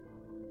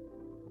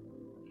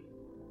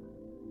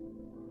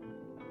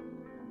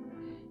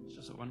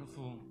Just a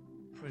wonderful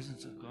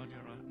presence of God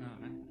here right now,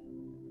 man.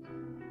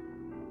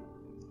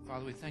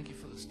 Father, we thank you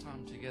for this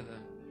time together.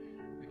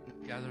 We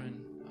can gather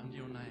in under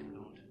your name,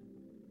 Lord.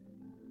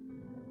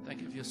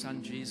 Thank you for your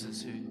Son,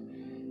 Jesus, who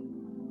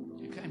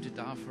you came to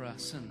die for our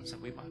sins, that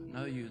we might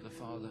know you, the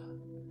Father.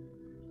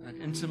 That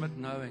intimate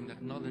knowing,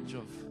 that knowledge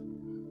of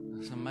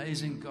this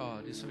amazing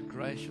God is so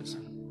gracious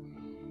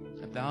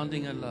and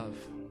abounding in love,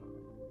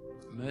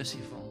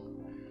 merciful.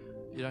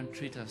 You don't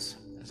treat us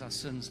as our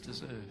sins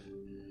deserve.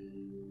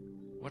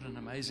 What an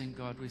amazing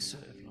God we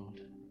serve, Lord.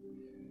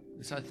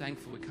 We're so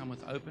thankful we come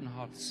with open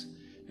hearts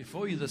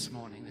before you this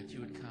morning, that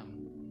you would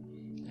come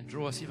and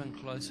draw us even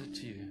closer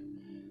to you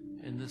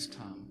in this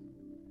time.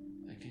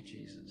 Thank you,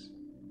 Jesus.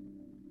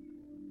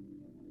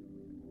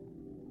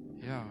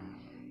 Yeah.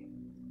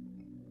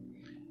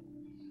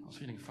 I was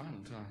feeling fine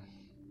until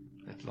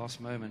that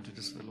last moment where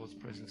just the Lord's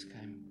presence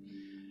came.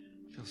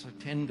 I feel so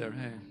tender,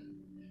 hey?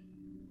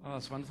 Oh,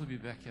 it's wonderful to be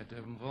back here at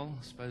Durbanville.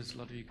 I suppose a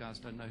lot of you guys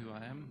don't know who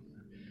I am.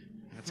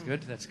 That's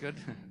good, that's good.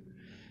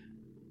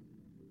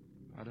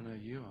 I don't know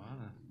you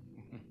either.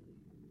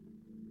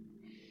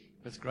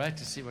 But it's great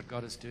to see what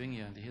God is doing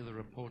here and to hear the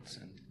reports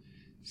and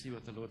see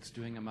what the Lord's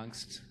doing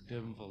amongst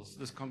Durbanvilles.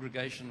 This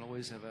congregation will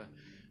always have a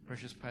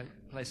precious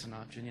place in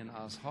our Ginny and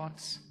I's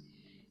hearts.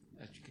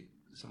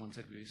 Someone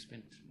said we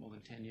spent more than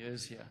 10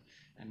 years here,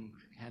 and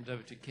hand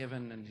over to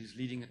Kevin, and he's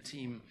leading a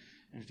team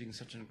and he's doing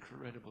such an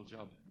incredible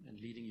job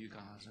in leading you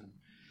guys and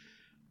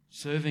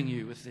serving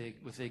you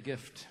with their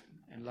gift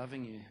and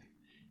loving you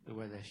the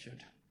way they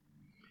should.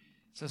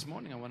 So this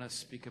morning I want to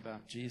speak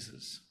about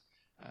Jesus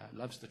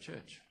loves the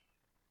church,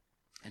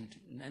 and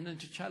then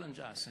to challenge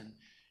us, and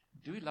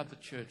do we love the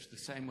church the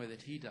same way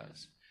that he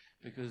does?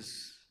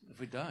 Because if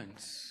we don't,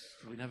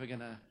 we're never going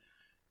to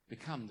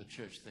become the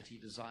church that he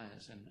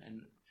desires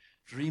and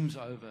dreams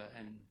over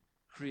and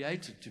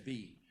created to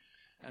be.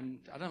 And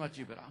I don't know about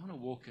you, but I want to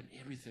walk in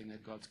everything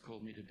that God's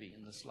called me to be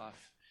in this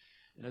life.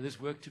 You know,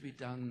 there's work to be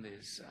done.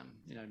 There's,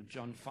 in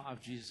John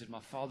 5, Jesus said, my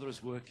Father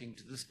is working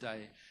to this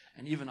day,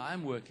 and even I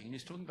am working. And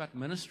he's talking about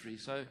ministry.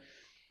 So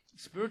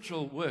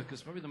spiritual work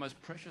is probably the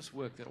most precious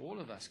work that all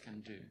of us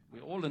can do.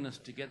 We're all in this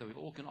together. We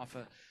all can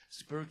offer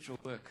spiritual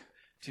work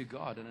to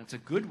God, and it's a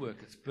good work.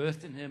 It's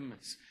birthed in him.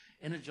 It's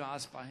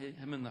energized by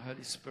him and the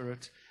Holy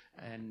Spirit.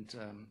 And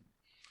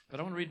but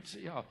I want to read,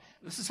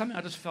 this is something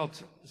I just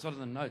felt, it's not in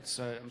the notes,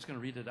 so I'm just going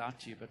to read it out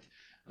to you. But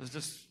let's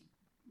just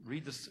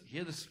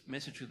hear this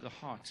message with the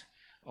heart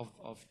of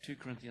 2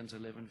 Corinthians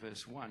 11,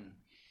 verse 1.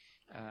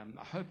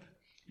 I hope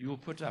you will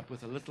put up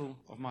with a little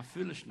of my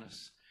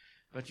foolishness,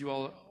 but you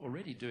are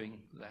already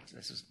doing that.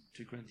 This is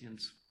 2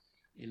 Corinthians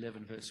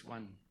 11, verse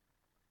 1.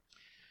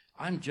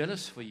 I'm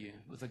jealous for you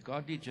with a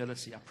godly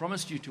jealousy. I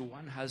promised you to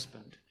one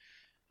husband,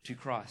 to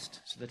Christ,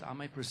 so that I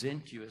may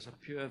present you as a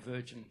pure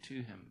virgin to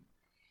him.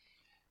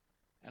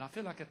 And I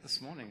feel like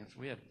this morning, it's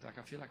weird. Like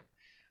I feel like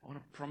I want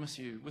to promise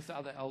you, with the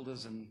other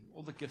elders and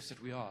all the gifts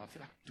that we are, I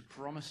feel like to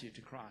promise you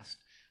to Christ,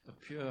 the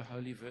pure,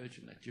 holy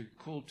virgin that you're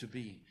called to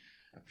be,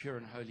 a pure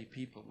and holy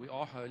people. We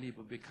are holy,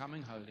 we're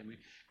becoming holy, and we're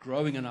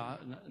growing in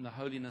the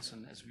holiness,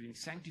 and as we're being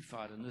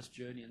sanctified in this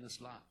journey, in this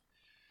life.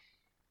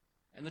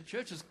 And the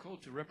church is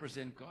called to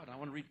represent God. I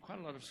want to read quite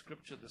a lot of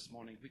scripture this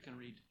morning. We can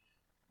read,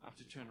 I have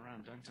to turn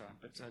around, don't I?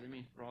 But let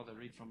me rather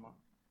read I'm going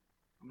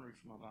to read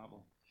from my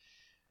Bible.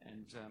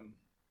 And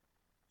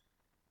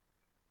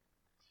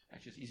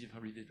actually, it's easier if I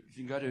read it. If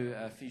you can go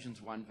to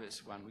Ephesians 1,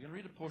 verse 1. We're going to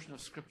read a portion of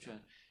Scripture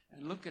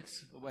and look at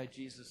the way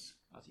Jesus...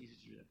 Oh, it's easy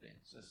to read it there,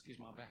 so excuse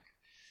my back.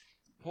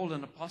 Paul,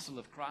 an apostle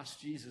of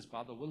Christ Jesus,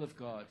 by the will of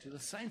God, to the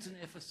saints in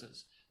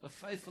Ephesus, the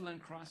faithful in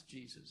Christ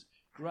Jesus,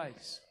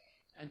 grace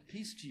and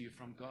peace to you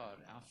from God,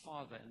 our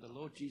Father, and the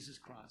Lord Jesus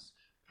Christ.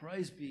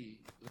 Praise be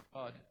the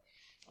God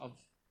of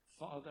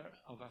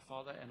our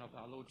Father and of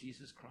our Lord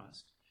Jesus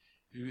Christ,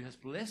 who has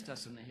blessed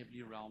us in the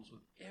heavenly realms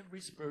with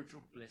every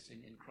spiritual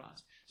blessing in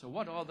Christ. So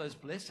what are those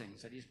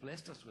blessings that he's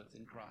blessed us with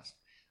in Christ?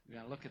 We're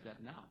going to look at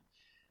that now.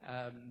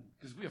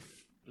 Because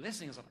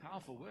blessing is a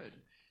powerful word.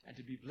 And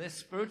to be blessed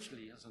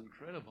spiritually is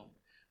incredible.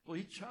 For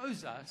he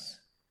chose us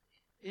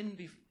in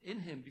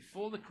him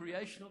before the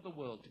creation of the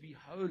world to be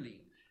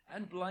holy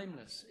and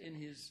blameless in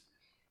his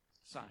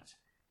sight.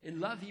 In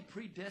love he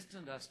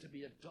predestined us to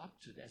be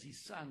adopted as his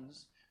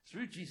sons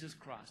through Jesus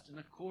Christ in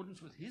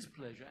accordance with his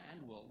pleasure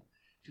and will,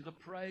 to the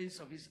praise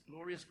of his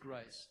glorious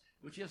grace,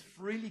 which he has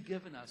freely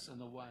given us in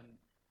the one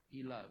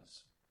he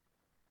loves.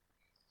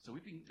 So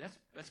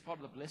that's part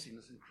of the blessing,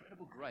 this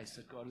incredible grace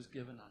that God has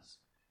given us.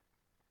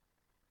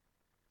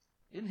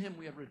 In him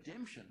we have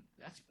redemption.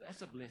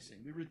 That's a blessing.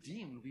 We're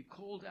redeemed. We're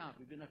called out.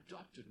 We've been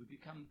adopted. We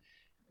become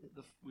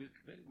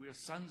we are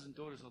sons and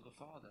daughters of the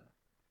Father.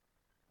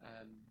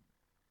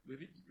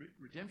 We've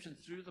redemption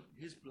through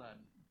his blood,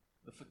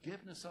 the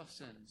forgiveness of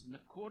sins, in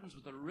accordance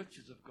with the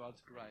riches of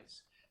God's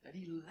grace, that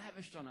he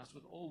lavished on us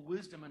with all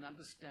wisdom and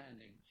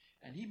understanding.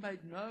 And he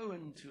made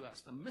known to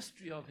us the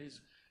mystery of his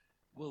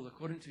will,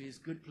 according to his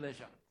good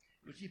pleasure,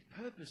 which he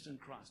purposed in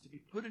Christ to be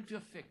put into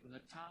effect when the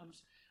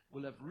times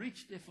will have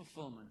reached their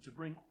fulfillment, to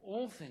bring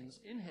all things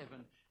in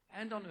heaven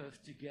and on earth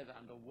together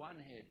under one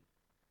head,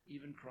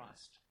 even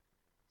Christ.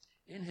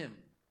 In him,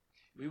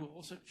 we were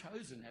also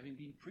chosen, having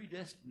been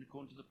predestined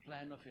according to the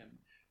plan of him,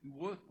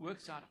 who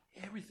works out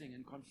everything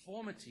in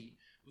conformity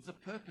with the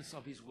purpose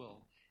of his will,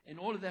 in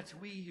order that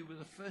we who were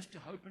the first to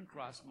hope in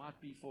Christ might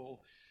be for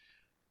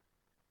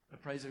the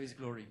praise of his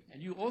glory.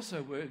 And you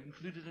also were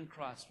included in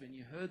Christ when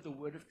you heard the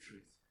word of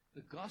truth,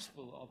 the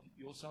gospel of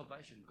your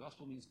salvation.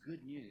 Gospel means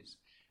good news.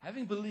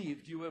 Having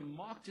believed, you were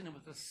marked in him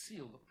with a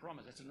seal, the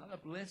promise. That's another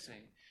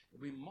blessing,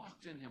 that we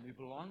marked in him, we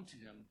belong to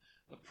him.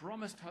 The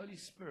promised Holy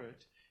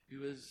Spirit,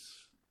 who is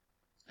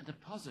a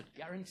deposit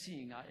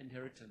guaranteeing our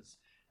inheritance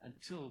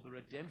until the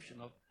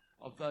redemption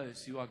of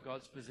those who are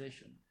God's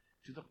possession,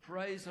 to the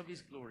praise of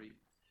his glory.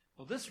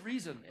 For this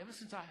reason, ever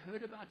since I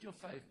heard about your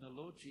faith in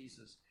the Lord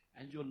Jesus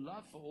and your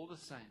love for all the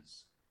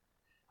saints,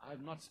 I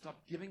have not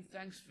stopped giving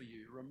thanks for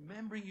you,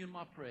 remembering you in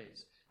my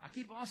prayers. I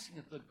keep asking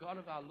that the God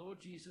of our Lord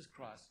Jesus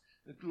Christ,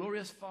 the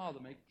glorious Father,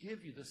 may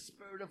give you the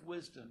spirit of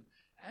wisdom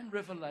and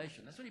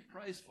revelation. That's what he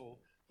prays for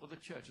the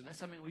church, and that's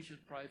something we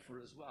should pray for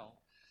as well,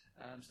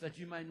 so that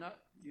you may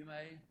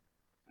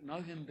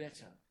know him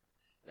better.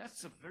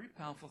 That's a very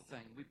powerful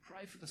thing. We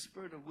pray for the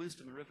spirit of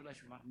wisdom and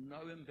revelation. We might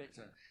know him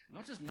better.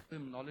 Not just know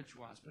him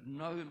knowledge-wise, but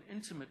know him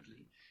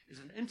intimately. It's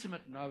an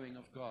intimate knowing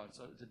of God.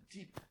 So it's a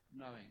deep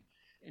knowing,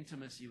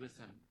 intimacy with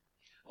him.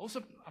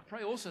 Also, I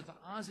pray also that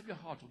the eyes of your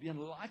heart will be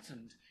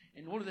enlightened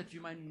in order that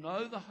you may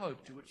know the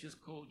hope to which he has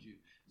called you.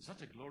 It's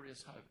such a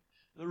glorious hope.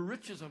 The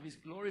riches of his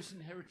glorious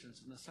inheritance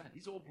in the saints.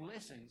 These are all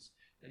blessings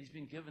that he's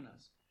been given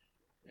us.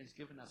 That he's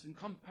given us.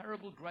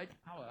 Incomparable great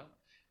power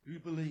who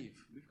believe.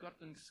 We've got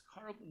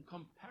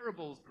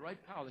incomparable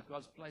great power that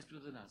God's placed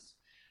within us.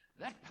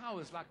 That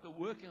power is like the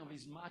working of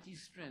his mighty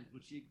strength,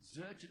 which he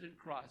exerted in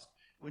Christ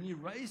when he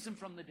raised him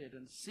from the dead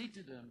and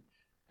seated him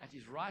at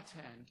his right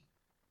hand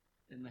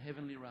in the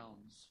heavenly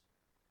realms.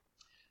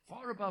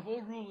 Far above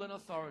all rule and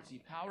authority,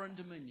 power and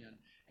dominion,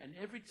 and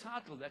every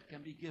title that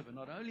can be given,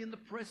 not only in the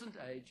present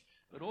age,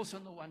 but also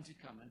in the one to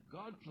come. And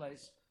God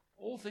placed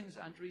all things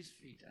under his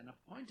feet and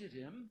appointed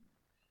him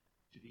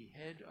to be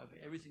head of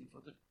everything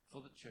for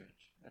the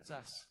church. That's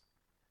us,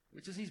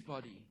 which is his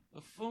body,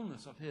 the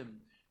fullness of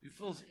him who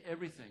fills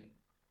everything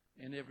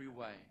in every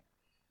way.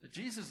 That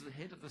Jesus is the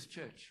head of this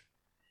church.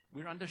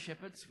 We're under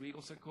shepherds. We're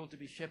also called to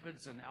be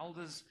shepherds and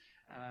elders.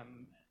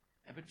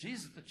 But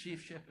Jesus is the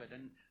chief shepherd,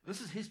 and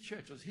this is his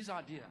church. It was his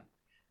idea.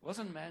 It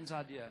wasn't man's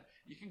idea.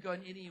 You can go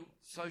on any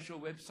social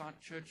website,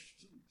 church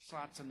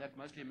sites, and that,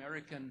 mostly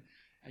American,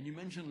 and you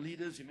mention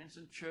leaders, you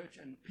mention church,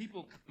 and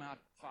people come out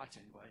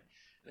fighting.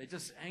 They're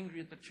just angry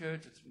at the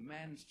church. It's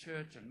man's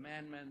church, and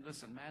man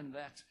this, and man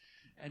that.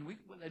 And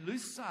they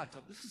lose sight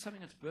of this is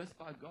something that's birthed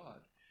by God.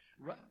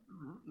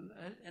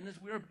 And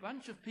we're a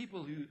bunch of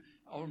people who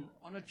are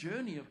on a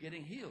journey of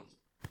getting healed.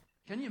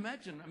 Can you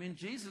imagine? I mean,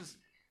 Jesus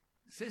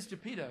says to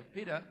Peter,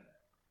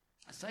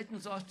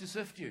 Satan's asked to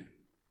sift you.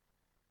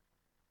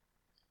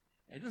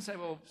 He didn't say,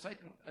 well,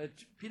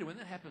 Peter, when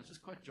that happens,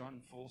 just quote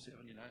John 4:7,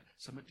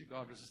 submit to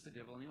God, resist the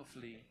devil, and he'll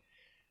flee.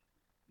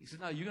 He said,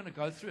 no, you're going to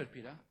go through it,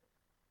 Peter.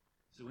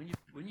 So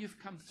when you've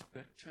come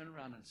through it, turn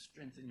around and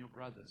strengthen your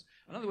brothers.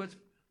 In other words,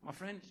 my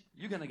friend,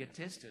 you're going to get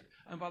tested.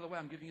 And by the way,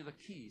 I'm giving you the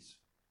keys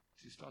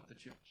to start the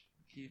church,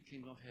 the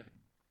kingdom of heaven.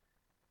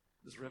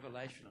 This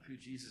revelation of who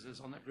Jesus is.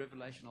 On that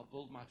revelation, I'll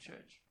build my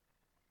church.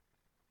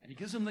 And he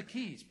gives him the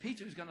keys.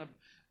 Peter is going to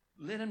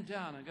let him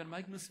down and going to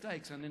make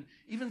mistakes. And then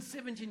even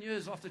 17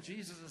 years after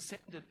Jesus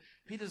ascended,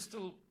 Peter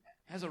still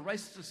has a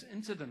racist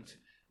incident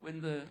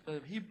when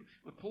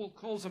Paul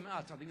calls him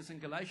out. I think it's in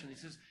Galatians. He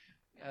says,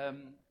 I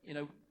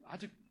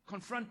had to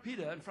confront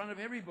Peter in front of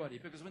everybody,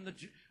 because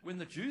when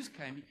the Jews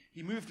came,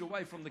 he moved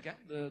away from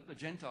the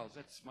Gentiles.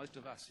 That's most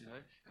of us,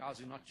 guys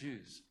who are not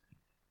Jews.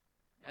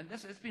 And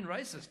it's been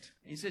racist.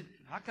 And he said,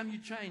 how come you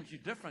change? You're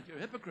different. You're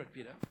a hypocrite,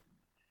 Peter.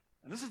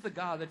 And this is the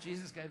guy that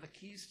Jesus gave the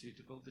keys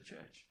to build the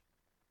church.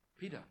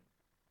 Peter.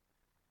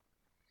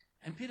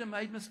 And Peter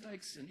made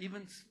mistakes, and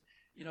even,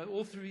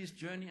 all through his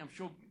journey, I'm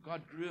sure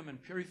God grew him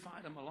and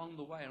purified him along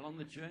the way, along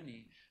the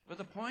journey. But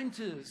the point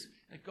is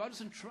that God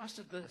has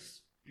entrusted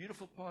this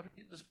beautiful part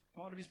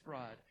of his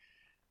bride.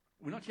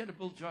 We're not here to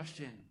build Josh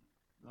Gen.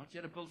 We're not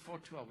here to build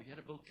 412. We're here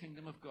to build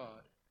kingdom of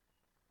God.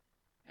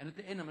 And at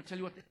the end, I'm going to tell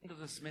you what the end of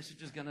this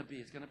message is going to be.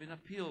 It's going to be an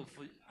appeal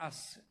for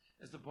us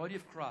as the body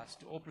of Christ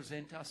to all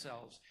present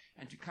ourselves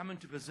and to come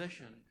into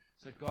position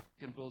so that God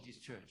can build his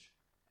church.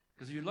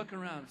 Because if you look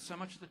around, so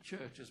much of the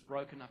church is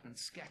broken up and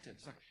scattered.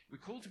 It's like we're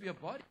called to be a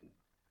body.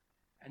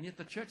 And yet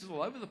the church is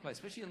all over the place,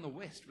 especially in the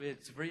West, where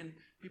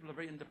people are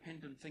very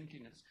independent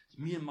thinking. It's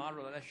me and my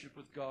relationship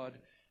with God.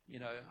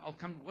 I'll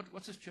come.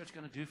 What's this church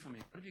going to do for me?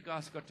 What have you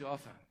guys got to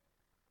offer?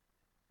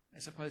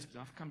 As opposed to,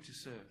 I've come to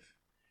serve.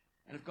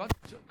 And if God,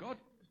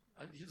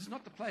 it's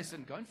not the place,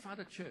 then go and find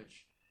a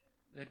church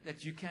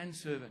that you can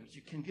serve in, that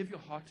you can give your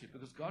heart to,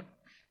 because God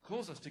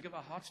calls us to give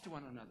our hearts to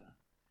one another.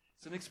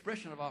 It's an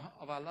expression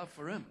of our love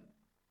for him.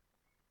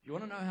 You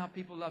want to know how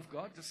people love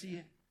God? To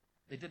see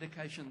their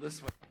dedication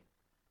this way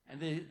and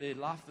their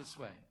life this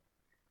way.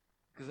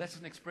 Because that's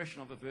an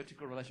expression of a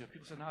vertical relationship.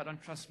 People say, no, I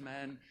don't trust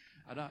man.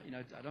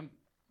 I'm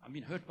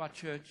being hurt by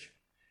church.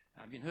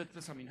 I've been hurt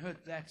this, I've been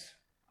hurt that.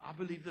 I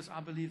believe this,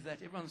 I believe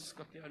that. Everyone's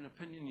got their own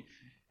opinion.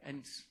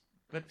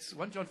 But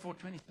 1 John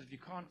 4:20 says, if you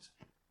can't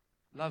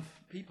love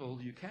people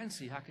you can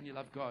see, how can you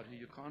love God who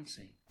you can't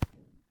see?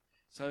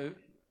 So,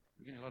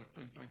 we're getting a lot of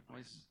blink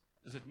noise.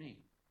 Is it me?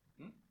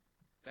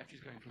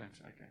 Battery's going flat.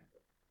 Okay.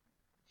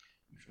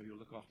 I'm sure you'll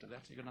look after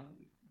that. You're going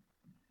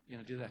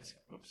to do that.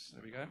 Oops,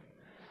 there we go.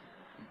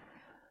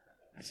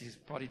 That's his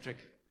party trick.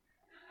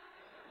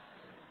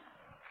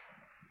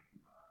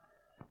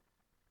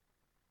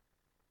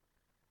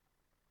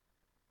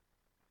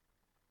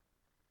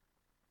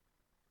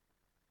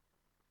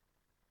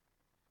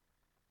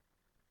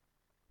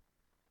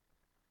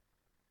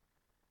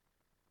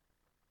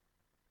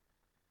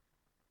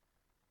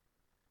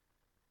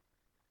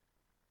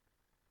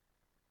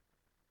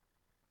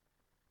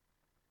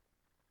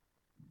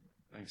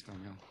 Thanks,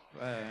 Daniel.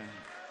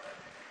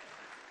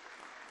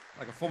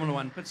 Like a Formula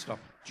One pit stop.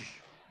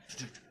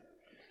 So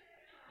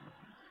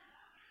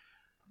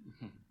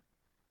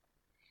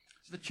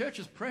the church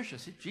is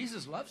precious.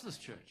 Jesus loves this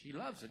church. He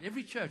loves it.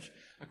 Every church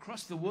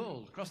across the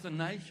world, across the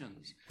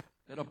nations,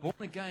 that are born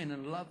again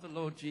and love the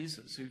Lord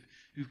Jesus,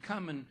 who've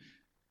come and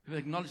who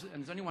acknowledge,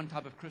 and there's only one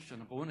type of Christian,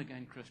 a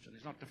born-again Christian.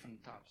 There's not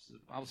different types. The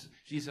Bible says,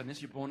 Jesus,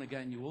 unless you're born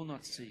again, you will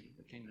not see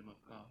the kingdom of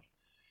God.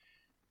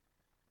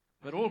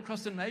 But all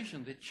across the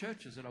nation, there are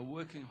churches that are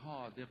working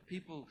hard. There are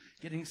people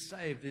getting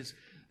saved.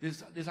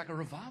 There's like a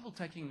revival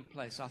taking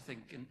place, I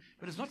think.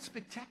 But it's not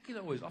spectacular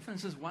always. Often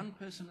it's just one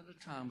person at a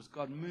time as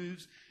God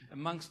moves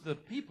amongst the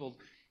people.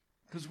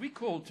 Because we're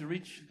called to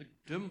reach the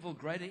Durbanville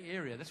greater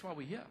area. That's why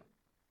we're here.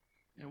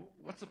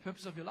 What's the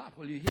purpose of your life?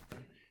 Well, you're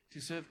here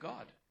to serve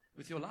God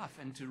with your life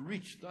and to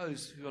reach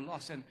those who are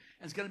lost. And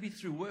it's going to be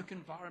through work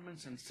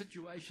environments and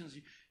situations,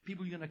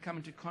 people you're going to come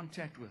into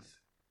contact with.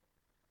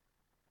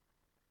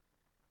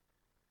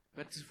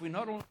 But if we're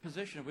not all in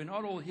position, if we're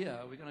not all here,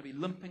 we're going to be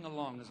limping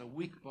along as a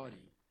weak body,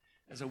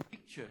 as a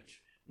weak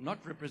church, not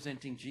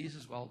representing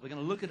Jesus well. They're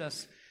going to look at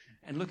us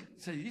and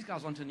say, these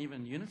guys aren't in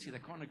even unity. They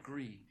can't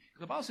agree.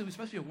 The Bible says we're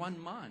supposed to be of one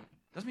mind.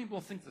 Doesn't mean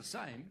we'll think the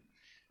same,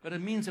 but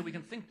it means that we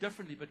can think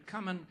differently, but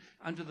come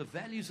under the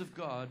values of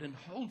God and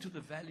hold to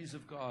the values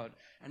of God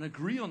and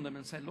agree on them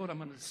and say, Lord, I'm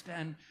going to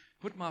stand,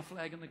 put my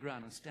flag in the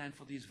ground and stand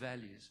for these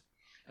values.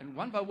 And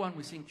one by one,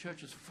 we're seeing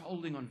churches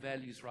folding on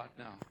values right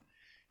now.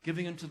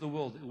 Giving into the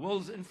world. The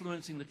world is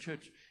influencing the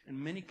church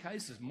in many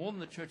cases, more than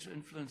the church is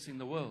influencing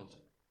the world.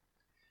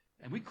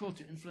 And we're called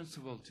to influence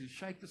the world, to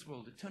shake this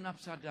world, to turn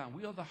upside down.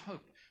 We are the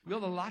hope. We are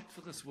the light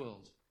for this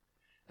world.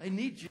 They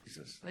need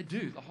Jesus. They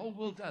do. The whole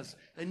world does.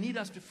 They need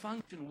us to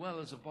function well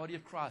as a body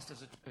of Christ,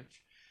 as a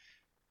church,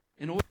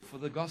 in order for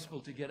the gospel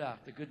to get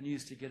out, the good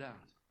news to get out.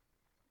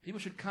 People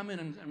should come in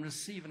and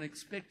receive and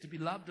expect to be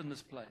loved in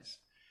this place.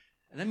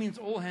 And that means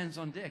all hands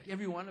on deck,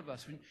 every one of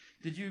us.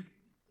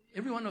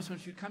 Every one of us, when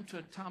you come to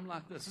a time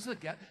like this, this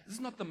is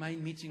not the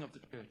main meeting of the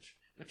church.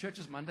 The church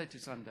is Monday to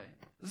Sunday.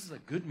 This is a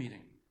good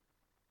meeting.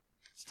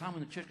 It's time when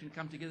the church can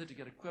come together to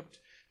get equipped,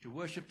 to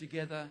worship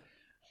together.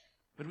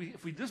 But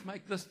if we just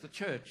make this the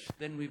church,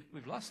 then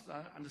we've lost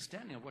our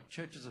understanding of what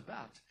church is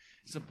about.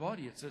 It's a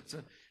body. It's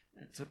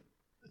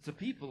a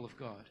people of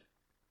God.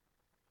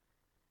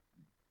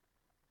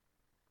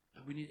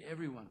 But we need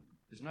everyone.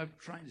 There's no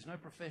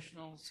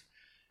professionals.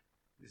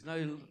 There's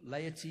no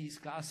laity,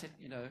 guys,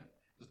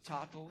 the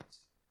titles.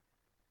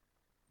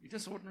 We're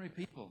just ordinary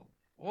people.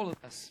 All of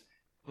us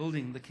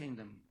building the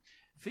kingdom.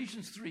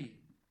 Ephesians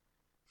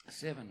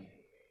 3:7.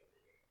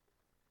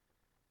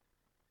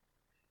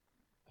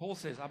 Paul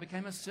says, I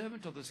became a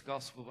servant of this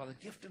gospel by the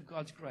gift of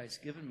God's grace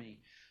given me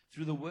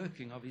through the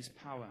working of his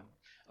power.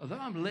 Although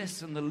I'm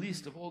less than the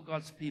least of all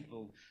God's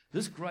people,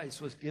 this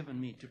grace was given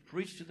me to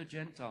preach to the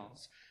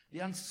Gentiles the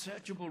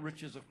unsearchable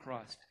riches of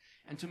Christ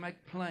and to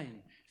make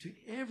plain to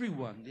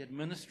everyone the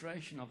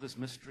administration of this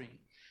mystery,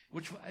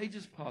 which for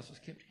ages past was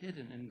kept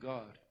hidden in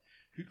God,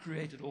 who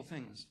created all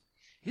things.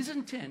 His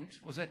intent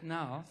was that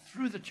now,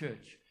 through the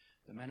church,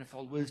 the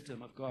manifold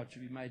wisdom of God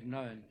should be made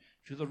known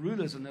to the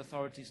rulers and the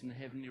authorities in the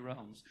heavenly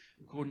realms,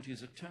 according to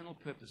his eternal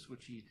purpose,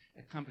 which he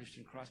accomplished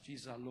in Christ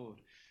Jesus our Lord.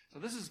 So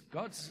this is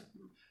God's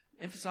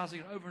emphasizing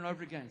it over and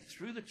over again.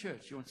 Through the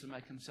church, he wants to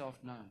make himself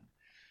known.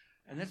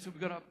 And that's what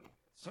we've got up.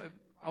 So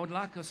I would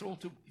like us all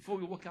to, before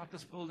we walk out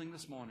this building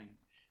this morning,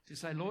 to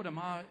say, Lord, am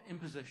I in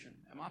position?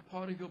 Am I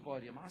part of your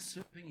body? Am I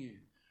serving you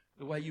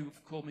the way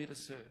you've called me to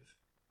serve?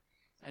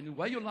 And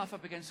weigh your life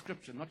up against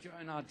Scripture, not your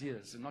own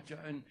ideas and not your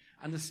own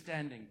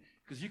understanding.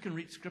 Because you can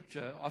read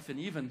Scripture often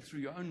even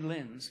through your own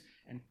lens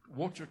and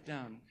water it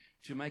down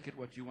to make it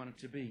what you want it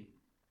to be.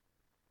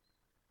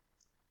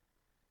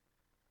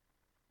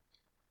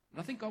 And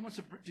I think God wants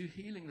to do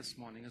healing this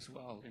morning as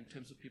well in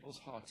terms of people's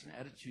hearts and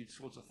attitudes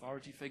towards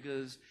authority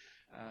figures,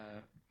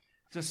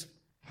 just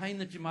pain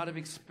that you might have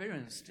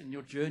experienced in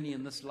your journey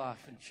in this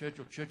life, in church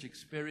or church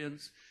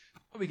experience.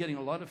 We're getting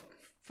a lot of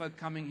folk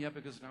coming here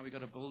because now we've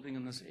got a building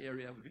in this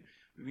area.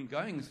 We've been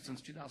going since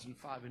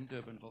 2005 in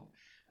Durbanville,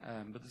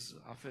 but this is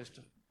our first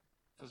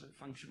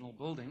functional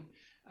building.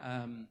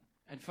 And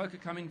folk are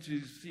coming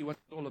to see what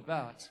it's all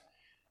about.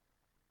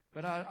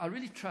 But I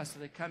really trust that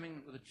they're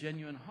coming with a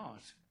genuine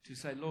heart to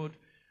say, Lord,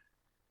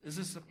 is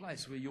this a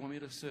place where you want me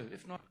to serve?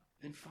 If not,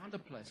 then find a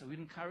place. I would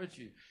encourage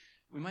you.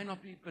 We may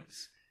not be,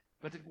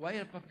 but weigh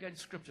it up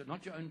against Scripture,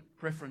 not your own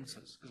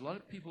preferences. Because a lot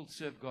of people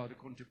serve God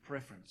according to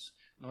preference,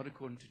 not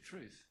according to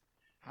truth.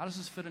 How does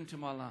this fit into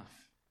my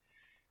life?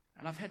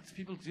 And I've had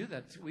people do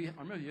that. I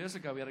remember years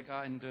ago we had a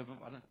guy in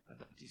Durbanville. I don't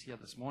know if he's here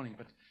this morning,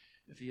 but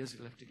if he is,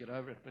 he'll have to get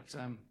over it. But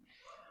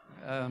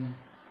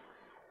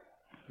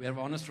we have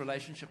an honest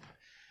relationship.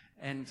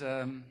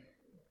 And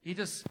he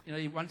just,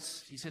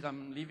 he said,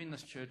 I'm leaving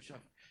this church.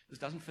 This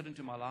doesn't fit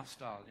into my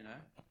lifestyle,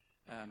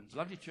 It's a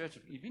lovely church.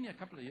 He's been here a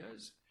couple of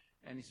years.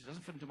 And he said, it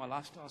doesn't fit into my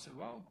lifestyle. I said,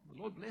 well,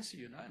 the Lord bless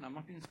you, And I'm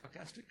not being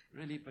sarcastic,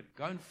 really, but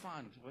go and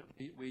find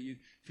where you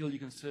feel you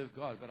can serve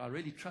God. But I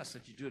really trust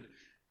that you do it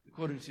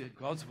according to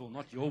God's will,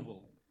 not your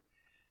will.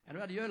 And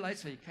about a year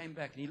later, he came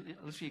back, and he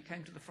literally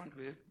came to the front of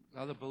the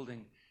other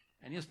building,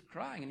 and he was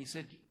crying, and he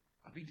said,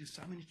 I've been to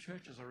so many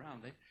churches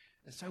around. They're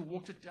so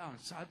watered down,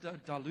 so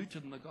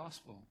diluted in the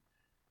gospel.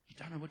 You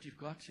don't know what you've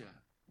got here.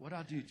 What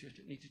I do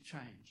need to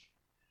change.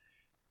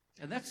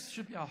 And that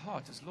should be our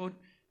heart, is, Lord,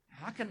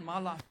 how can my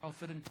lifestyle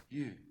fit into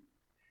you?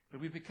 But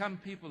we become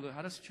people who,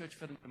 how does church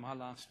fit into my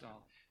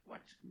lifestyle?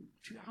 What?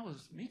 2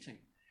 hours meeting?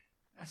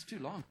 That's too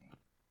long.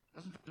 It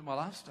doesn't fit into my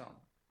lifestyle.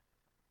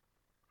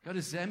 Go to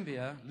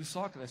Zambia,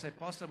 Lusaka, they say,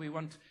 Pastor, they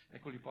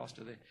call you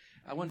Pastor there.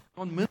 I want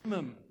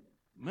minimum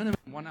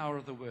 1 hour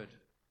of the Word.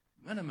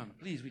 Minimum,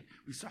 please.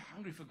 We're so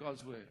hungry for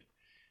God's Word.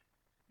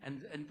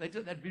 And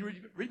they'd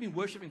really been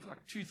worshiping for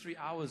like 2-3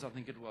 hours, I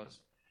think it was.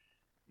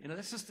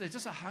 There's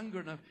just a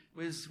hunger.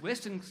 Whereas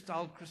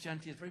Western-style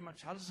Christianity is very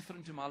much, how does it fit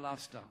into my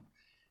lifestyle?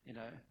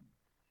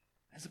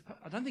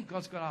 I don't think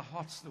God's got our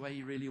hearts the way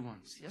He really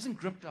wants. He hasn't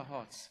gripped our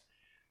hearts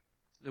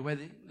the way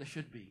they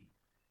should be.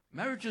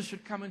 Marriages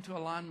should come into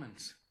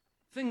alignment.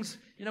 Things,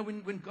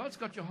 when God's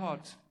got your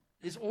heart,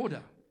 there's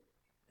order.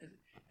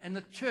 And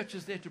the church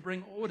is there to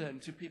bring order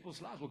into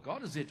people's lives. Well,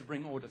 God is there to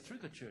bring order through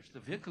the church, the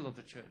vehicle of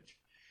the church.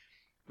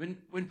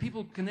 When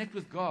people connect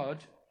with God,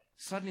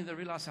 suddenly they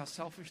realize how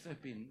selfish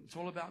they've been. It's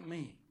all about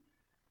me.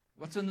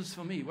 What's in this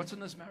for me? What's in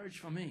this marriage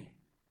for me?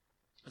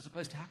 As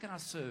opposed to, how can I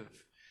serve?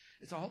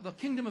 The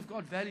kingdom of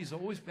God values are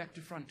always back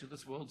to front to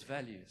this world's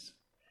values.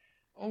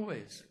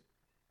 Always.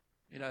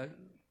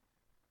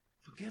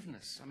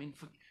 Forgiveness.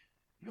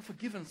 You're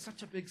forgiven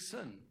such a big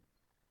sin.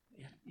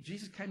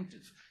 Jesus came to,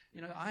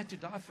 I had to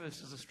die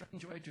first is a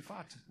strange way to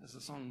fight, as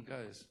the song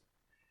goes.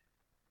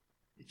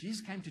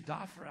 Jesus came to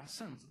die for our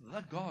sins.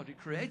 The God who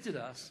created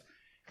us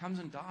comes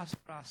and dies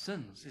for our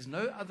sins. There's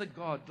no other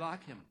God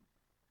like Him.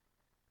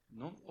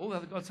 All the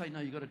other gods say, no,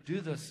 you've got to do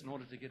this in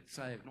order to get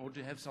saved, in order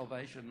to have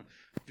salvation,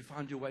 to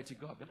find your way to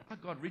God. But our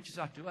God reaches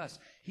out to us.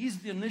 He's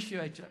the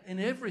initiator in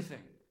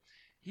everything.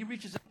 He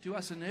reaches out to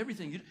us in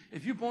everything.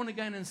 If you're born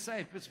again and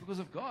saved, it's because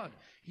of God.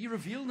 He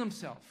revealed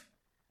Himself,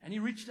 and He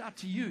reached out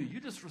to you. You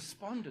just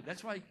responded.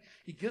 That's why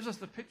He gives us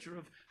the picture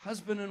of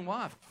husband and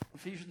wife,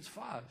 Ephesians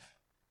 5.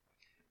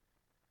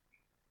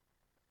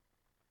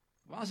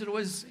 Why is it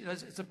always,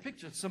 it's a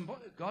picture.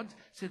 God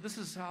said, this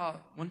is how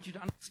I want you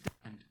to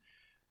understand.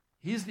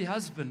 He's the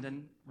husband,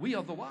 and we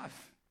are the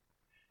wife.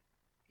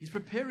 He's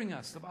preparing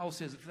us. The Bible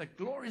says, for that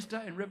glorious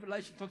day in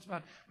Revelation, talks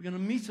about we're going to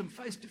meet Him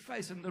face to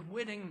face, and the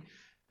wedding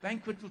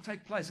banquet will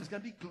take place. It's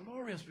going to be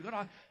glorious. We've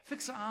got to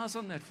fix our eyes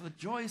on that, for the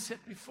joy is set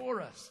before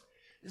us.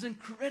 There's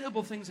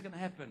incredible things that are going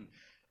to happen.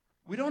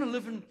 We don't want to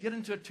live and get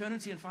into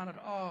eternity and find out,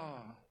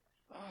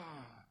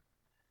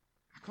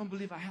 I can't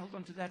believe I held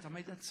on to that. I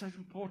made that so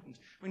important.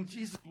 When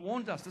Jesus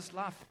warned us, this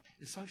life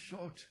is so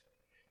short.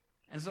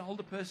 And as an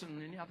older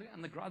person,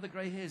 and the other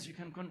gray hairs, you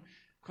can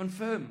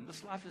confirm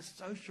this life is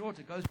so short.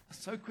 It goes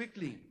so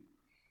quickly.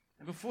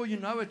 And before you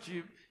know it,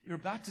 you're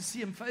about to see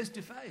Him face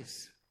to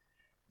face.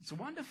 It's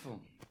wonderful.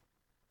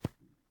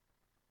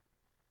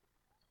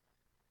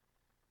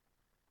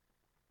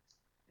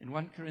 In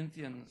 1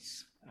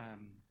 Corinthians,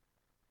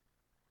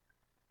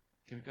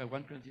 can we go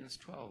 1 Corinthians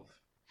 12?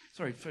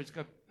 Sorry, let's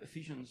go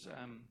Ephesians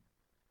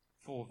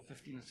 4,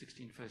 15 and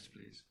 16 first,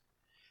 please.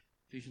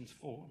 Ephesians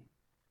 4,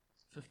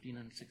 15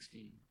 and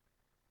 16.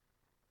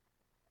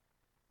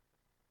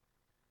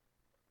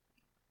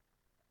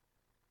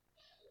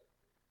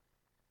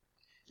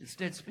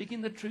 Instead,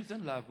 speaking the truth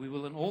in love, we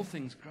will in all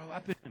things grow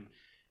up in Him,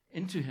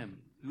 into Him,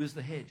 who is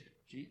the head,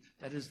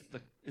 that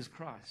is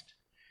Christ.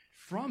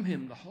 From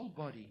Him, the whole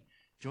body,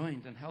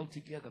 joined and held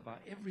together by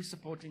every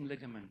supporting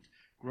ligament,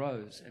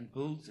 grows and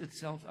builds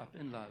itself up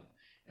in love,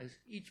 as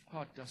each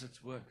part does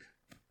its work.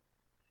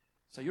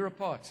 So you're a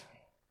part.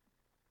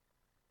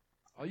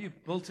 Are you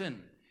built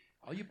in?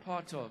 Are you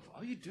part of?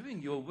 Are you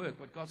doing your work,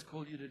 what God's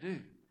called you to do?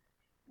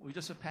 Or are you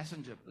just a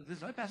passenger?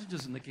 There's no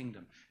passengers in the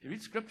kingdom. If you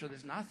read Scripture,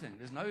 there's nothing.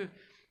 There's no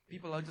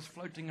people are just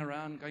floating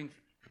around, going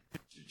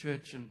to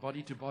church and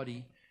body to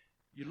body.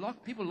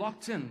 People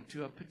locked in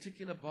to a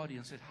particular body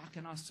and said, how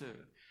can I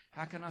serve?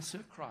 How can I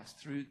serve Christ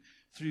through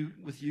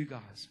with you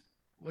guys?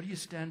 What do you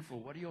stand for?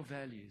 What are your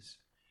values?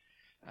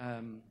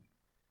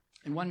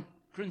 In 1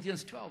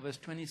 Corinthians 12, verse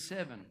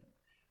 27,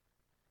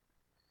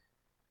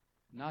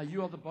 Now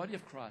you are the body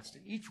of Christ,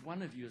 and each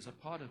one of you is a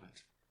part of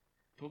it.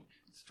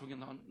 It's talking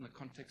in the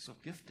context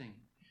of gifting.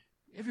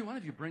 Every one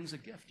of you brings a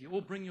gift. You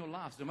all bring your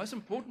lives. The most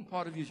important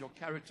part of you is your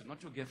character,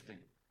 not your gifting.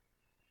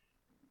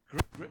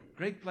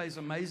 Greg plays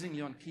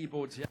amazingly on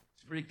keyboards here.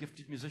 He's a very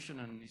gifted musician,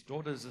 and his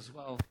daughters as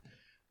well.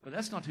 But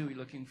that's not who we're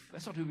looking for.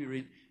 That's not who we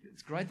read.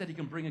 It's great that he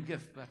can bring a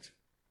gift, but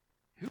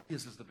who he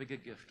is the bigger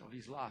gift of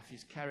his life,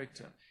 his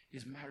character,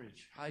 his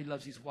marriage, how he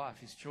loves his wife,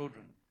 his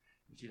children,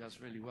 which he does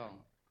really well.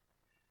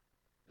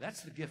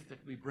 That's the gift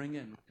that we bring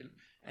in.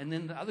 And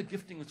then the other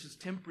gifting, which is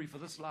temporary for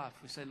this life,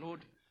 we say,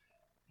 Lord,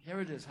 here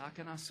it is. How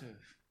can I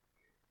serve?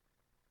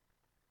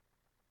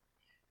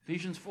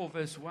 Ephesians 4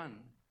 verse 1.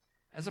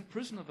 As a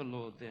prisoner of the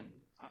Lord, then,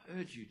 I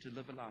urge you to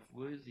live a life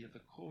worthy of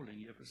the calling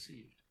you have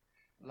received.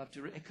 I'd love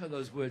to echo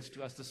those words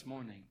to us this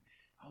morning.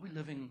 Are we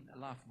living a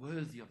life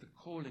worthy of the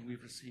calling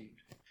we've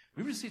received?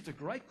 We've received a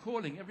great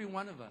calling, every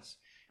one of us.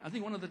 I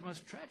think one of the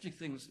most tragic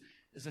things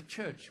is a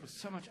church with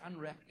so much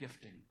unwrapped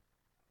gifting.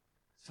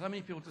 So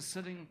many people just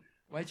sitting,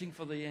 waiting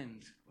for the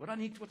end.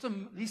 What's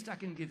the least I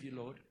can give you,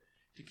 Lord,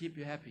 to keep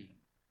you happy?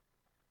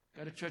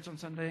 Go to church on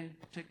Sunday,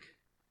 tick.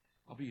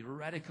 I'll be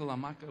radical. I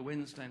might go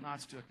Wednesday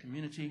nights to a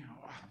community.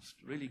 Oh, I'm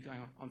really going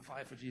on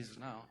fire for Jesus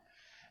now.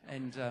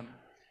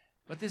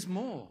 But there's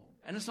more.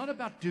 And it's not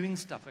about doing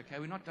stuff, okay?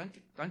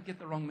 Don't get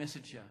the wrong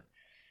message here.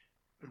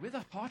 But where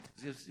the heart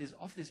is,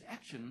 there's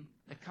action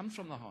that comes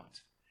from the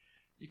heart.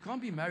 You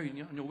can't be married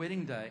on your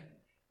wedding day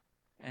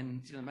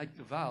and make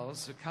the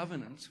vows, the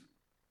covenant,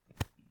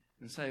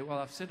 and say, well,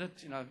 I've said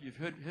it, you've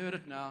heard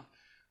it now.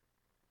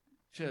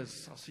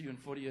 Cheers, I'll see you in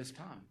 40 years'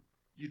 time.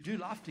 You do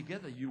life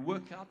together. You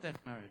work out that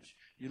marriage.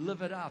 You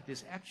live it out.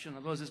 There's action.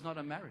 Otherwise, it's not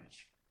a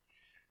marriage.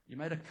 You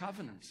made a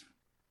covenant.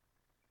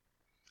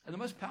 And the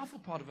most powerful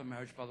part of a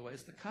marriage, by the way,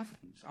 is the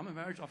covenant. I'm a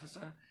marriage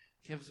officer.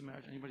 Kev's a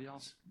marriage. Anybody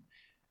else?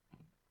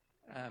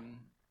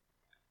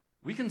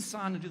 We can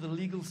sign and do the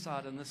legal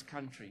side in this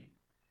country.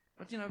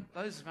 But,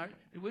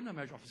 there were no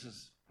marriage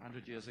officers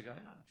 100 years ago,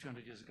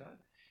 200 years ago.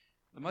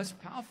 The most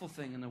powerful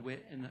thing in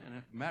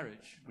a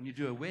marriage, when you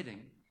do a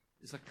wedding,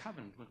 is a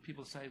covenant, when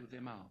people say it with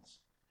their mouths.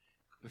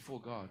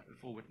 Before God,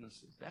 before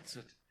witnesses. That's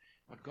it.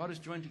 What God has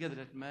joined together,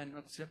 that man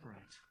not separate.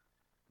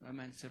 No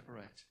man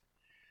separate.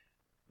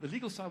 The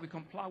legal side we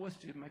comply with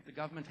to make the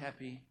government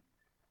happy.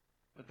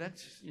 But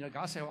that's,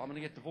 guys say, well, I'm going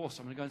to get divorced.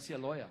 I'm going to go and see a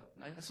lawyer.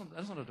 No, that's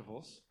not a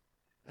divorce.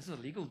 That's a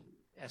legal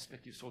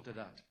aspect you sorted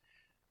out.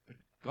 But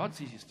God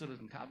sees you still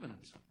in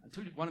covenant.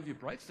 Until one of you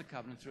breaks the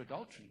covenant through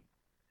adultery.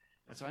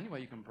 That's the only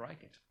way you can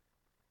break it.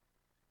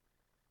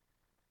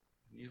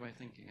 New way of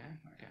thinking,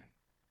 eh? Okay.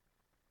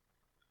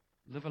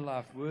 Live a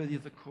life worthy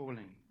of the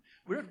calling.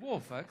 We're at war,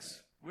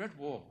 folks. We're at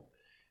war.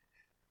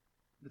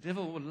 The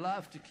devil would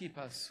love to keep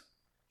us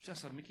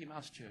just a Mickey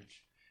Mouse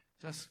church.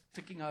 Just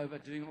ticking over,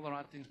 doing all the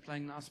right things,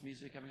 playing nice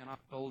music, having a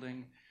nice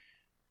building.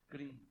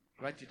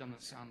 Great you've done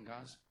the sound,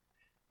 guys.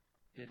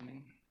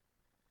 Deadening.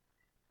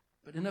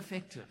 But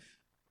ineffective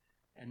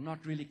and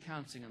not really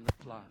counting in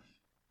this life.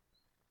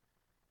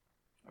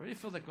 I really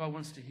feel that God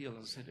wants to heal,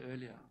 as I said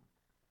earlier.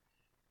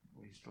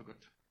 Well, he's still got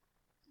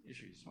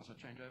issues. Must I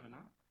change over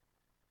now?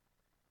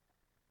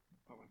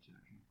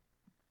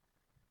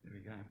 There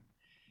we go.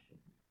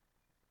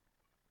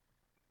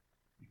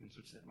 You can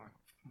switch that mic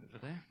over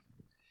there.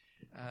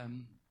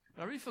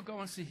 But I really feel God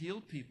wants to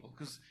heal people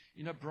because,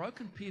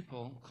 broken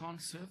people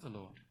can't serve the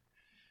Lord.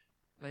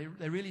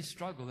 They really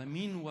struggle. They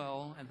mean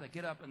well, and they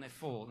get up and they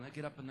fall, and they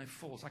get up and they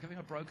fall. It's like having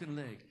a broken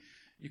leg.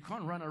 You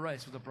can't run a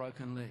race with a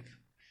broken leg.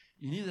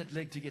 You need that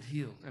leg to get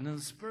healed. And in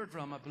the spirit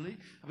realm, I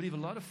believe a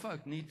lot of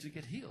folk need to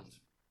get healed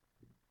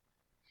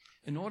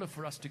in order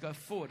for us to go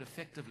forward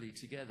effectively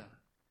together.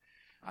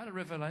 I had a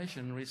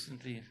revelation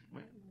recently.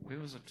 Where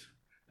was it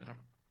that I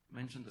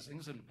mentioned this? I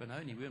think it was in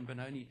Benoni. We're in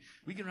Benoni.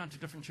 We get around to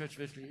different church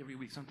virtually every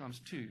week, sometimes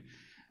two.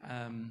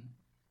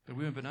 But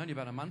we were in Benoni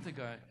about a month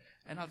ago.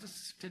 And I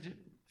just said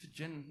to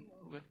Jen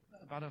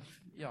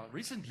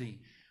recently,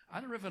 I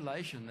had a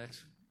revelation that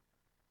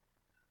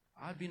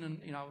I've been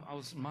in, I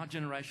was in my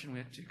generation, we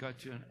had to go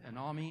to an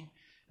army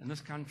in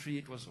this country.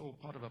 It was all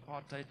part of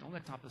apartheid and all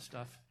that type of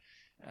stuff.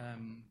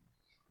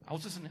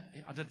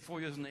 I did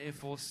 4 years in the Air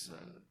Force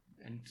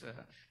and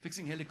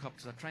fixing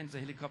helicopters. I trained as a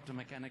helicopter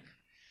mechanic,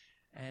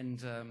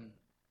 and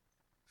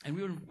I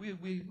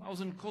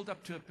was called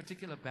up to a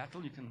particular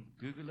battle. You can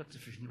Google it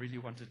if you really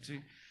wanted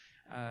to.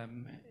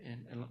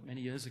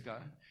 Many years ago,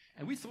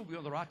 and we thought we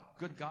were the right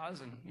good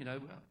guys, and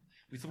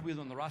we thought we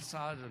were on the right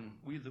side, and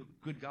we were the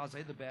good guys,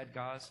 they're the bad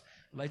guys.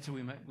 Later,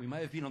 we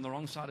may have been on the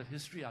wrong side of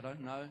history. I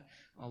don't know.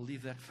 I'll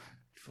leave that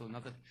for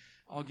another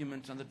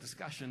argument, another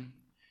discussion.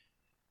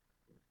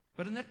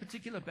 But in that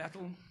particular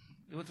battle,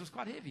 it was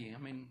quite heavy. I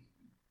mean,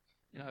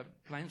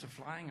 planes were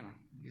flying, and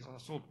I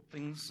saw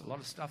things, a lot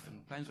of stuff,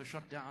 and planes were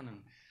shot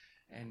down,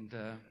 and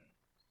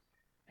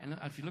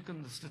if you look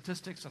at the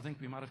statistics, I think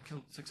we might have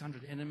killed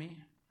 600 enemy,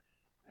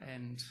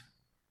 and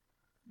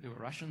there were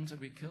Russians that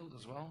we killed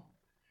as well.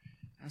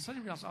 And I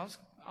suddenly realized I was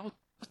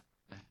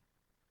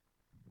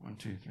 1,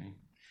 2, 3.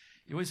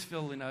 You always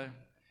feel, you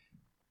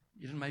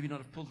didn't maybe not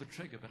have pulled the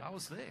trigger, but I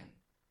was there.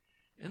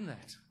 in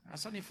that. I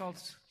suddenly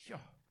felt,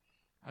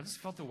 I just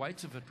felt the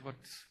weight of it. What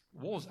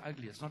war's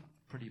ugly. It's not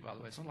pretty, by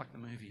the way. It's not like the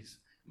movies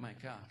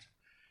make out.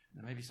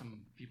 And maybe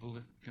some people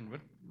can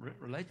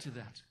relate to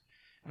that.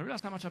 And I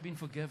realized how much I've been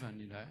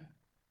forgiven,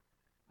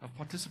 I've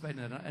participated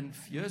in that. And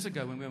years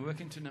ago, when we were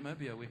working to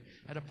Namibia, we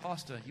had a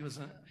pastor. He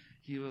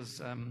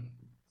was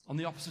on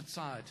the opposite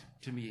side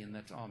to me in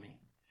that army,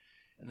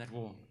 in that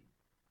war.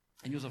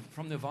 And he was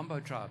from the Vambo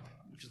tribe,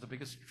 which is the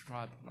biggest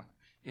tribe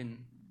in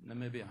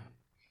Namibia.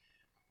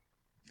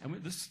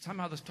 And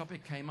somehow this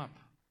topic came up.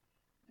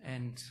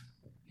 And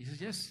he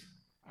says, yes,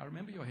 I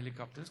remember your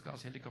helicopters,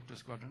 guys' helicopter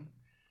squadron.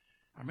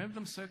 I remember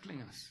them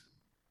circling us.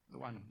 The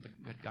one that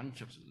had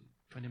gunships,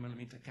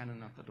 20mm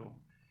cannon out the door.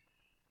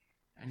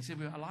 And he said,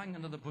 we were lying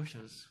under the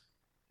bushes,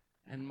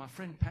 and my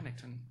friend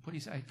panicked and put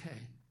his AK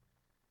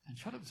and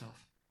shot himself.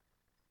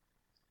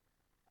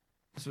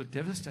 So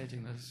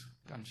devastating, those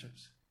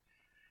gunships.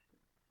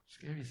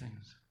 Scary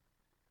things.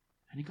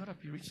 And he got up,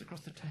 he reached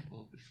across the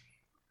table,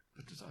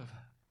 put us over.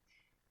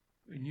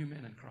 We knew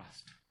men in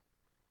Christ.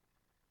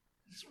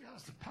 I just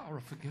realized the power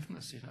of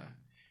forgiveness,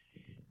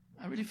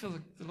 I really feel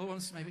that the Lord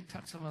wants to maybe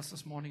touch some of us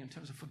this morning in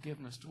terms of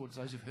forgiveness towards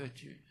those who've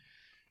hurt you.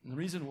 And the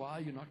reason why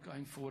you're not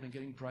going forward and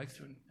getting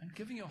breakthrough and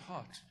giving your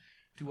heart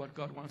to what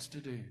God wants to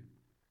do.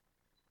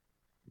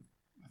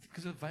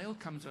 Because a veil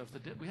comes over.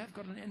 We have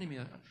got an enemy.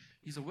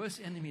 He's a worse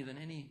enemy than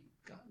any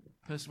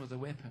person with a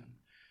weapon.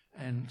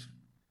 And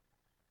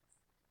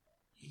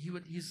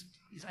his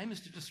aim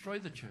is to destroy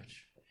the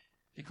church.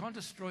 If he can't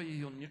destroy you,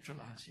 he'll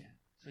neutralize you.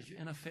 So you're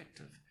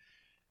ineffective.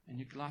 And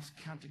your life's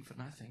counting for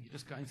nothing. You're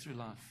just going through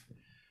life.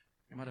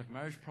 You might have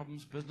marriage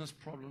problems, business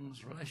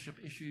problems,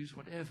 relationship issues,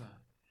 whatever.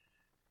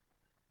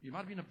 You might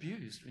have been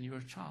abused when you were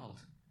a child.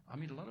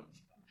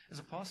 As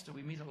a pastor,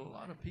 we meet a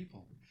lot of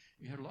people.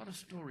 We hear a lot of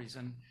stories,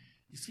 and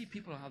you see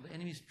people how the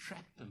enemies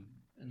trapped them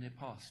in their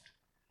past,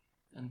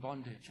 in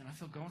bondage. And I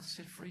feel God wants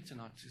to set free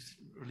tonight,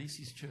 to release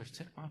His church,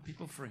 set my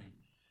people free.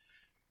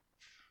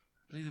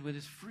 I believe that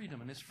there's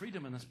freedom, and there's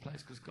freedom in this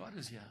place because God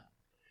is here.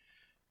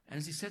 And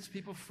as He sets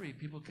people free,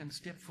 people can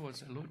step forward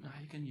and say, Lord, now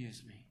You can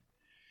use me.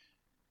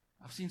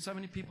 I've seen so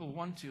many people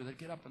that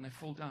get up and they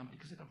fall down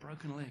because they've got a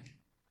broken leg.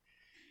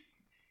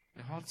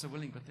 Their hearts are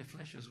willing, but their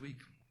flesh is weak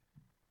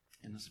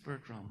in the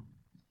spirit realm.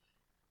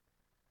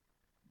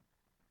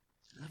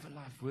 Live a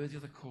life worthy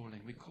of the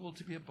calling. We're called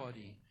to be a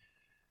body.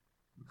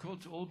 We're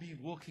called to all be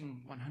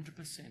walking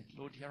 100%.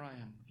 Lord, here I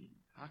am.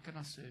 How can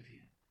I serve You?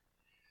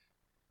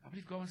 I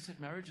believe God wants to set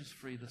marriages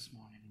free this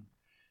morning.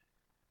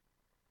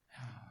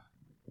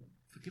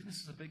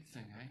 Forgiveness is a big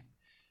thing, eh?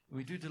 When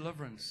we do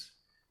deliverance,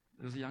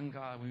 there was a young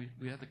guy,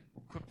 we had the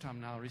quick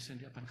time now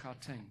recently up in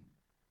Gauteng.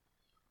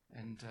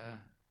 And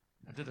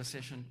I did a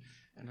session,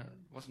 and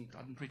I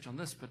didn't preach on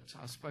this, but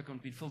I spoke on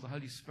being filled with the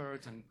Holy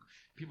Spirit, and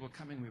people were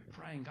coming, we were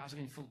praying, guys were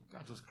getting filled.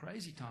 God, it was a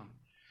crazy time.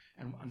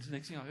 And the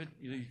next thing I heard,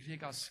 you hear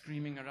guys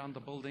screaming around the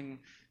building.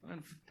 And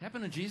it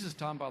happened in Jesus'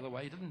 time, by the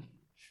way. He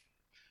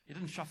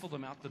didn't shuffle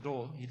them out the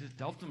door. He just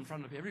dealt them in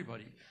front of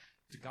everybody.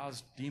 The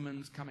guys,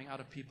 demons coming out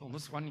of people. And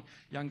this one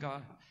young guy,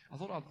 I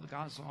thought the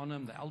guys are on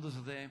him, the elders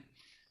are there.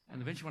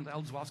 And eventually one of the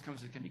elders' wives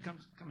comes and said, can you come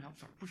help?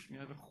 So I pushed me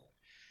over.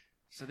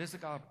 So there's the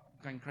guy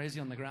going crazy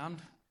on the ground.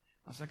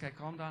 I said, okay,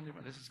 calm down.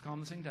 Let's just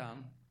calm this thing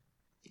down.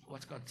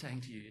 What's God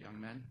saying to you,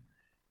 young man?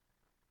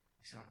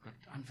 He said, I've got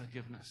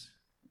unforgiveness.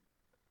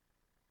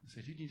 I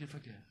said, who do you need to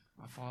forgive?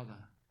 My father.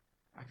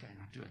 Okay,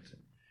 now do it.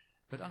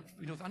 But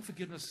with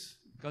unforgiveness,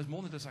 it goes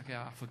more than just, okay,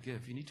 I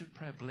forgive. You need to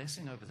pray a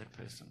blessing over that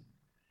person.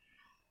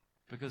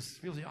 Because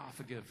people say, I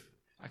forgive.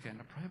 Okay,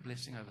 now pray a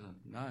blessing over them.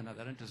 No,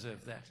 they don't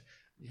deserve that.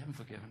 You haven't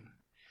forgiven.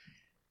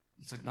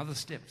 It's another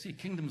step. See,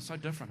 kingdom is so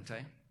different,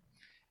 eh?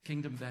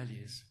 Kingdom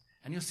values.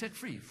 And you're set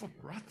free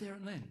right there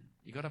and then.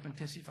 You got up and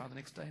testified the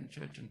next day in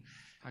church and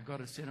how God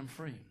had set him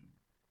free.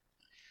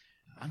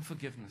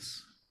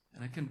 Unforgiveness.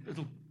 And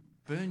it'll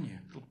burn you.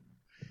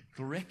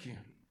 It'll wreck you.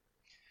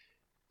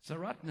 So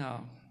right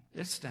now,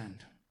 let's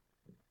stand.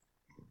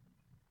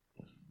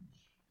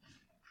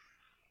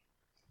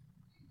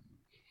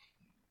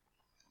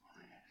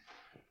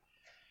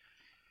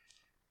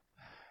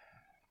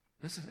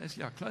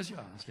 Close your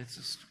eyes. Let's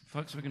just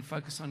focus. We can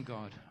focus on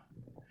God.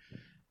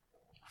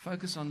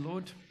 Focus on,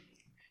 Lord,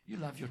 You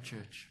love Your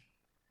church.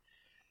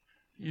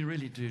 You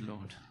really do,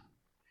 Lord.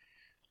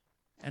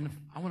 And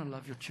I want to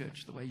love Your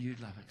church the way You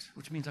love it,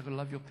 which means I've got to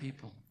love Your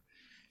people.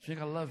 I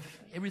think I love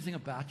everything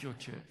about Your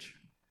church.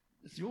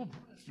 It's your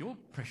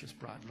precious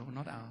bride, Lord,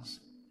 not ours.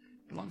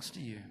 It belongs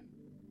to You.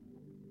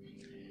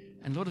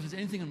 And Lord, if there's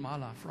anything in my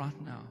life right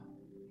now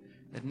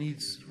that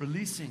needs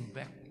releasing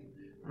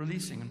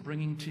and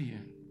bringing to You,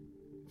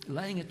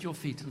 laying at Your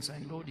feet and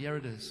saying, Lord, here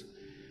it is.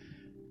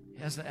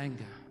 Here's the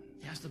anger.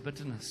 Here's the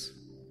bitterness.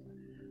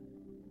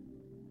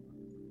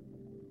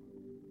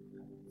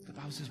 The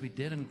Bible says we're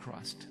dead in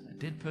Christ. A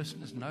dead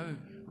person has no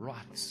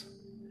rights.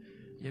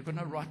 You've got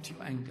no right to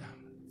your anger.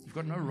 You've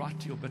got no right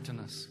to your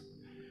bitterness.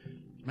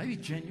 It may be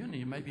genuine,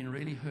 you may be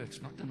really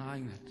hurt, not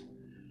denying that.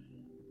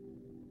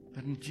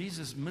 But in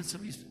Jesus' midst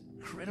of His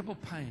incredible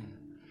pain,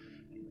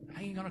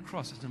 hanging on a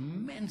cross, it's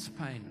immense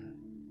pain.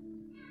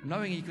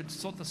 knowing he could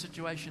sort the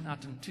situation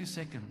out in 2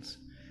 seconds,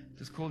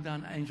 just called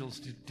down angels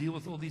to deal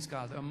with all these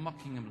guys. They were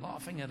mocking him,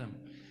 laughing at him.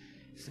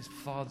 He says,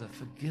 Father,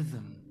 forgive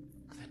them,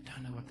 because they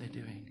don't know what they're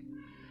doing.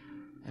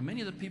 And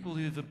many of the people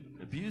who've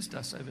abused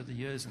us over the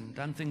years and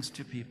done things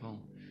to people,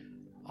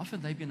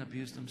 often they've been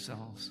abused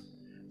themselves.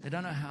 They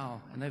don't know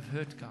how, and they've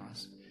hurt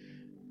guys.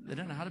 They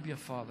don't know how to be a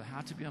father,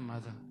 how to be a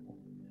mother,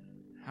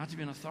 how to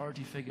be an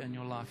authority figure in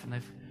your life,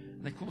 and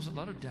they cause a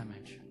lot of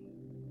damage.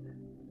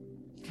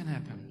 It can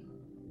happen.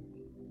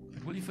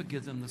 But will you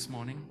forgive them this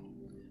morning?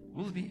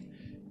 Will you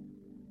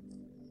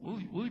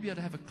be able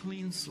to have a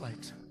clean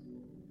slate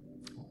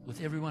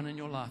with everyone in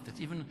your life? That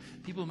even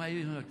people may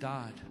even have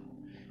died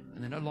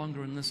and they're no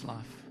longer in this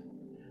life.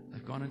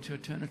 They've gone into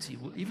eternity.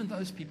 Even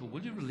those people,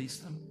 will you release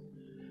them?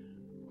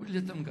 Will you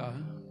let them go?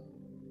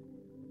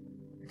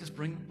 Just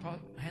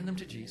hand them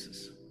to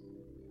Jesus.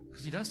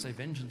 Because he does say,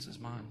 vengeance is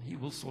mine. He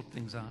will sort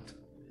things out.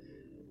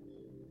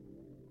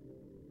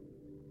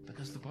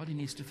 Because the body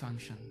needs to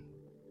function.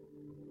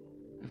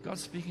 If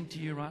God's speaking to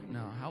you right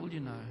now, how will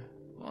you know?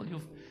 Well,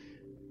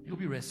 you'll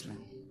be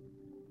wrestling.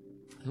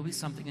 There'll be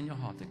something in your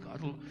heart that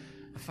God will,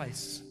 a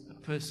face, a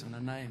person, a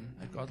name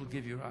that God will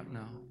give you right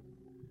now.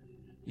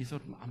 You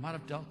thought, I might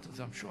have dealt with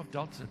it. I'm sure I've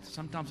dealt with it.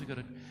 Sometimes we've got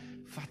to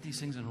fight these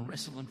things and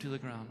wrestle them to the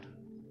ground.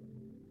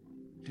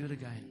 Do it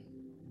again.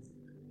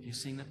 You're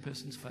seeing that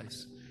person's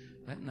face,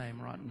 that name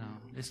right now.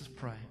 Let's just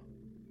pray.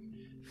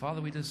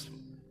 Father, we just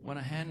want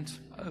to hand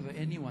over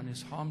anyone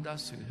who's harmed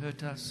us, who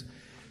hurt us,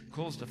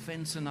 caused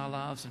offense in our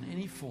lives in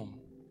any form.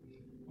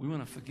 We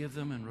want to forgive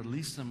them and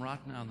release them right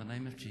now in the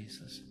name of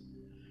Jesus.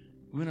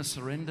 We want to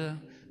surrender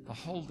the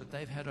hold that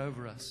they've had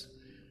over us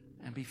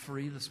and be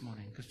free this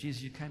morning, because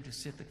Jesus, you came to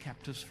set the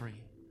captives free.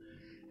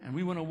 And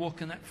we want to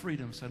walk in that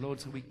freedom, so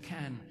Lord, so we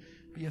can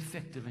be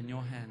effective in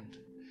your hand,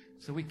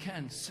 so we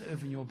can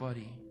serve in your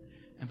body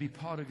and be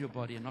part of your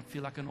body and not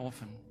feel like an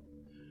orphan,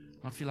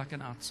 not feel like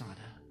an outsider.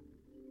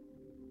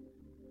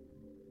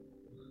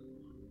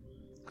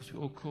 Because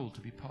we're all called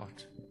to be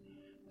part.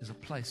 There's a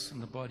place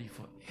in the body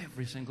for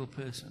every single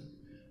person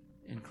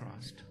in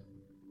Christ.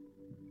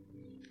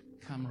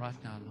 Come right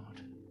now,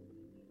 Lord.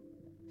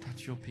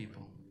 Touch your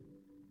people.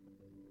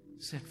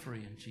 Set free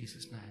in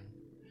Jesus' name.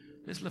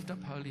 Let's lift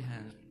up holy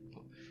hands.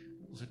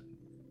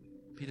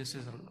 Peter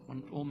says, I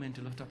want all men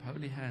to lift up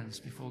holy hands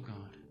before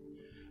God.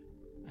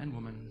 And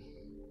women,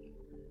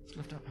 let's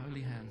lift up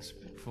holy hands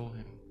before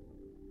him.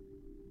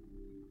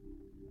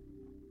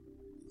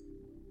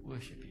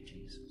 Worship you,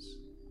 Jesus.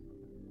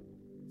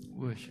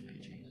 Worship you,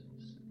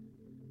 Jesus.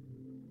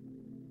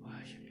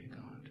 Worship you,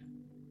 God.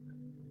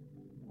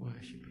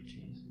 Worship you,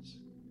 Jesus.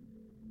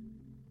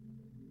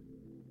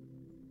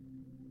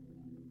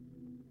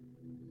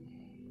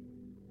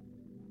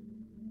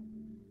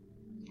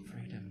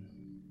 Freedom.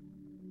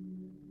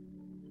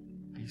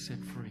 Be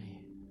set free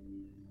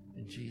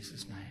in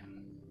Jesus' name.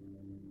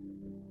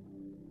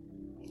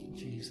 In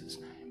Jesus'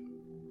 name.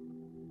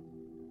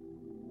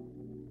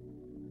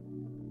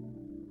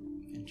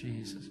 In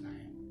Jesus' name.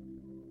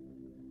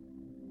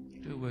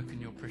 Do a work in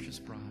your precious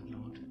bride,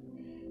 Lord.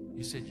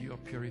 You said you are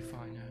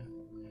purifying her.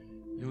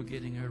 You're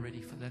getting her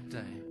ready for that day.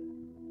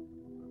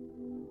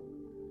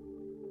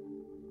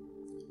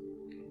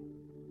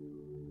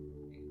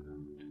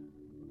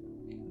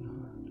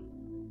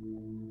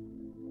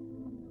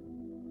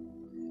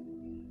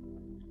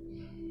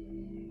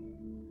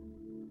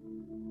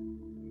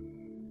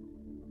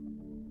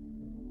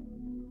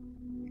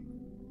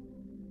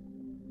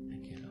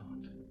 Thank you,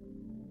 Lord.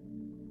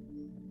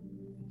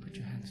 Put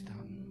your hands down.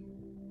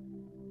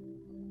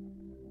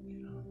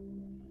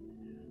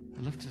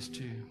 Lift us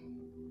to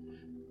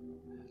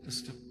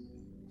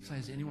say,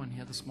 is anyone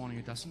here this morning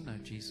who doesn't know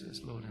Jesus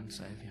as Lord and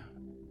Savior?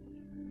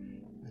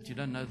 That you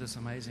don't know this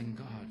amazing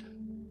God.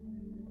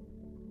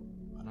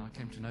 And I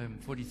came to know him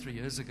 43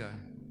 years ago.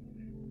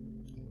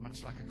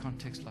 Much like a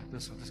context like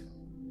this, I just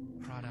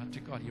cried out to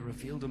God. He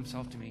revealed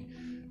himself to me.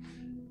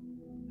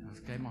 And I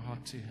gave my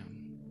heart to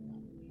him.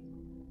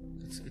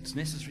 It's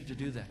necessary to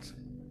do that.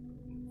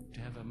 To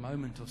have a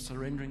moment of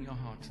surrendering your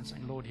heart and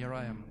saying, Lord, here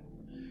I am.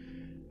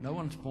 No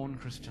one's born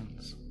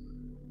Christians.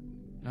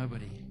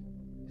 Nobody.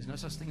 There's no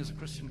such thing as a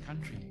Christian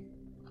country.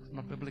 It's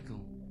not biblical.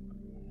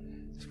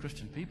 There's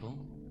Christian people.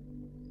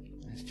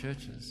 There's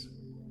churches.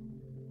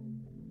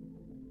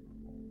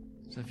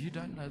 So if you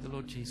don't know the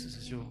Lord Jesus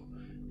as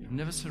you've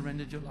never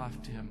surrendered your life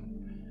to him,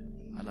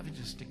 I'd love you to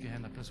just stick your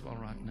hand up as well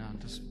right now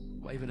and just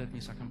wave it at me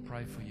so I can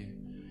pray for you.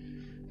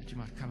 That you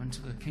might come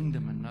into the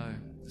kingdom and know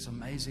this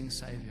amazing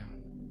Savior.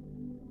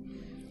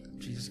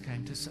 Jesus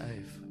came to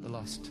save the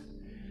lost.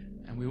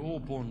 And we're all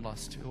born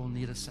lost. We all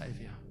need a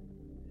Savior.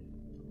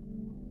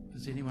 If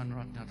there's anyone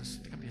right now, just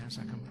stick up your hands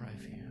so I can pray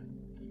for you.